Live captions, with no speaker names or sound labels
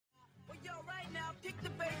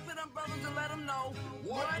brothers and let them know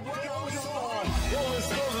what goes on. Rolling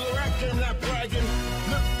stones of the rap game, not bragging.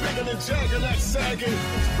 Lip bigger than Jagger, not sagging.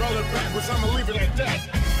 Roll it backwards, I'ma leave it at that.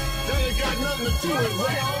 That ain't got nothing to do with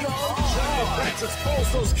rap. Jagged backs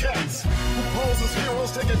expose those cats who pose as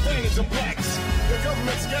heroes, take advantage of blacks. The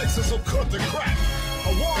government's gangsters will cut the crap.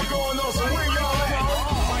 A war going on, so where y'all at?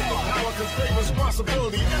 Fight for power, cause they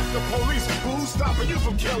responsibility. F the police, who's stopping you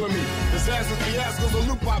from killing me? Disasters, fiascos, a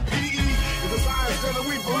loop by PE. The desires that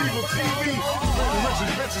we believe in TV. Spreading rich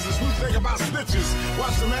and bitches as we think about snitches.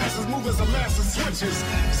 Watch the masses move as the masses switches.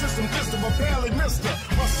 System distant, but barely missed her.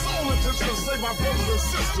 My soul intention to save my brothers and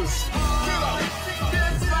sisters. Get up!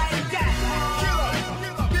 just like that. Get up!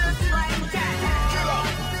 Just like that. Get up!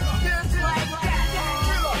 Just like that.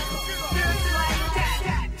 Get up! Just like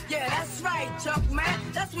that. Yeah, that's right, Chuck, man.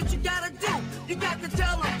 That's what you gotta do. You got to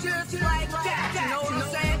tell them just like that. You know what I'm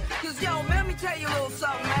saying? Cause yo, man, let me tell you a little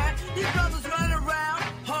something, man. These brothers running around,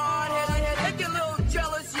 hard-headed, they get a little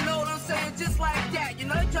jealous, you know what I'm saying? Just like that. You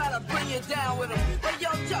know, they try to bring you down with them. But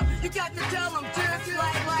yo, Chuck, you got to tell them just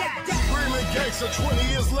like that. Screaming gangster 20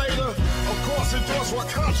 years later. Of course, endorse what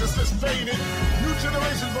consciousness faded. New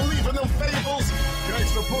generations believe in them fables.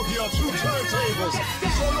 Gangster boogie on two turntables.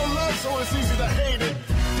 So no love, so it's easy to hate it.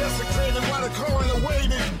 Desecrated while the coroner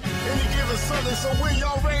waited. Any given Sunday, so when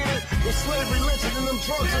y'all raided, with slavery lynching and them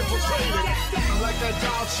drugs infiltrated. I like that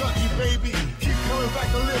dog Chucky, baby. Keep coming back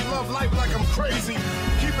to live love life like I'm crazy.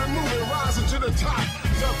 Keep it moving, rising to the top.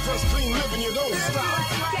 Tough, just clean living, you don't stop.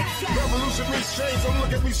 Revolution means change, don't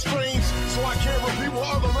look at me strange. So I can't repeat what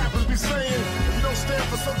other rappers be saying. If you don't stand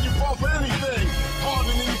for something, you fall for anything.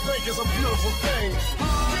 Harder than you think is a beautiful thing.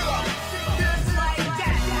 Get up! Just like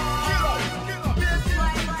that. Get up! Just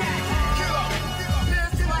like that. Get up!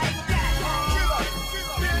 Just like that. Get up!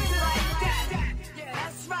 Just like that. Yeah,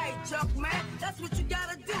 that's right, Chuck, man. That's what you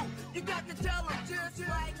gotta do. You got to tell them